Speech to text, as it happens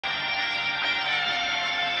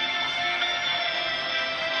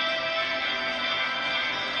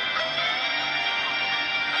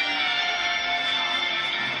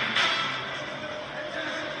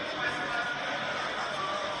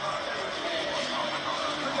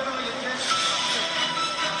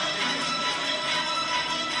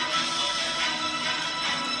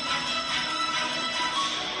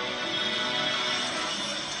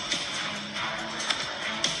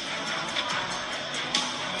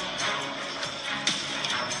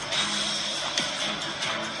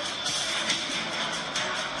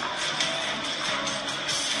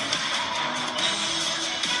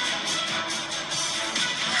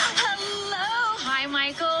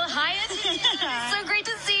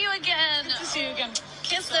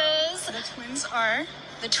misses.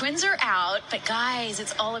 The twins are out, but guys,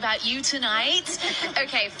 it's all about you tonight.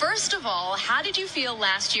 Okay, first of all, how did you feel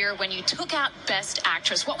last year when you took out Best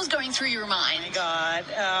Actress? What was going through your mind? Oh my God.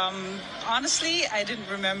 Honestly, I didn't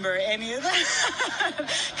remember any of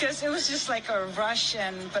that because it was just like a rush.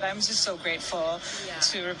 But I'm just so grateful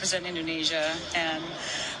to represent Indonesia and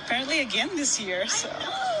apparently again this year. So.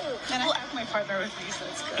 And I have my partner with me, so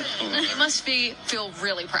it's good. You must feel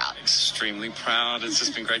really proud. Extremely proud. It's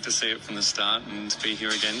just been great to see it from the start and to be here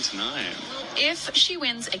again tonight. If she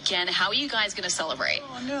wins again, how are you guys going to celebrate?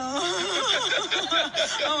 Oh, no.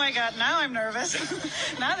 Oh, my God. Now I'm nervous.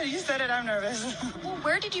 Now that you said it, I'm nervous. Well,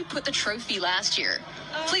 where did you put the trophy last year?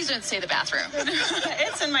 Please don't say the bathroom.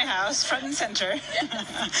 It's in my house, front and center.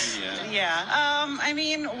 I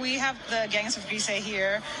mean, we have the Gangs of Greece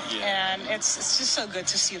here, and it's just so good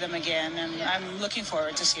to see them again, and I'm looking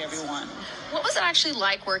forward to see everyone. What was it actually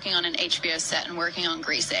like working on an HBO set and working on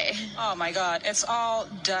Greece? Oh, my God. It's all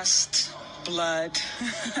dust, blood,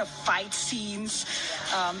 fight scenes,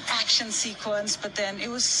 action sequence, but then it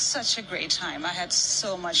was such a great time. I had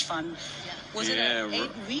so much fun. Was it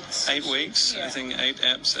 8 weeks? 8 weeks. I think 8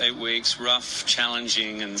 eps, 8 weeks. Rough,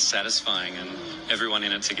 challenging, and satisfying, and everyone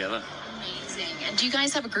in it together. Amazing. And do you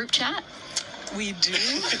guys have a group chat? We do.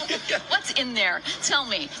 What's in there? Tell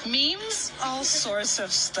me. Memes? All sorts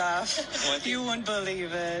of stuff. Well, you wouldn't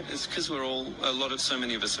believe it. It's because so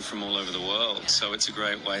many of us are from all over the world, so it's a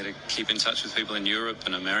great way to keep in touch with people in Europe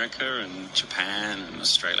and America and Japan and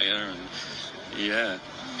Australia and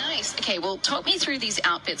Nice. Okay, well, talk me through these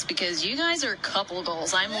outfits because you guys are couple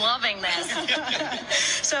goals. I'm loving this.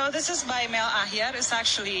 So this is by Mel Ahyar. It's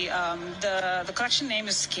actually the collection name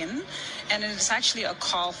is Skin, and it's actually a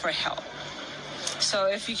call for help. So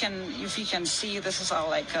if you can see, this is all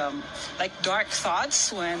like dark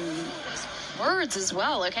thoughts when. Words as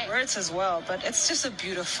well, okay. Words as well, but it's just a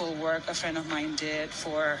beautiful work a friend of mine did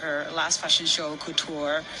for her last fashion show,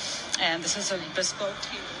 Couture. And this is a bespoke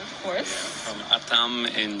table, of course. From Atam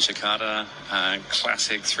in Jakarta,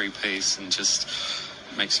 classic 3-piece, and just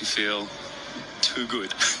makes you feel too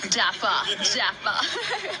good. Dapper.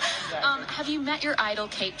 Have you met your idol,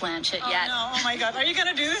 Cate Blanchett, yet? No. Oh, my God. Are you going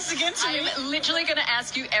to do this again to me? I'm literally going to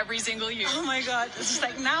ask you every single year. Oh, my God. It's just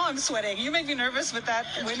like, now I'm sweating. You make me nervous with that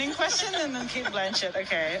winning question, and then Cate Blanchett.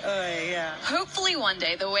 Okay. Oh, yeah. Hopefully one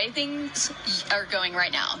day, the way things are going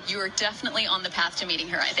right now, you are definitely on the path to meeting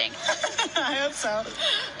her, I think. I hope so. All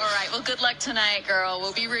right. Well, good luck tonight, girl.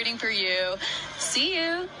 We'll be rooting for you. See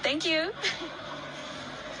you. Thank you.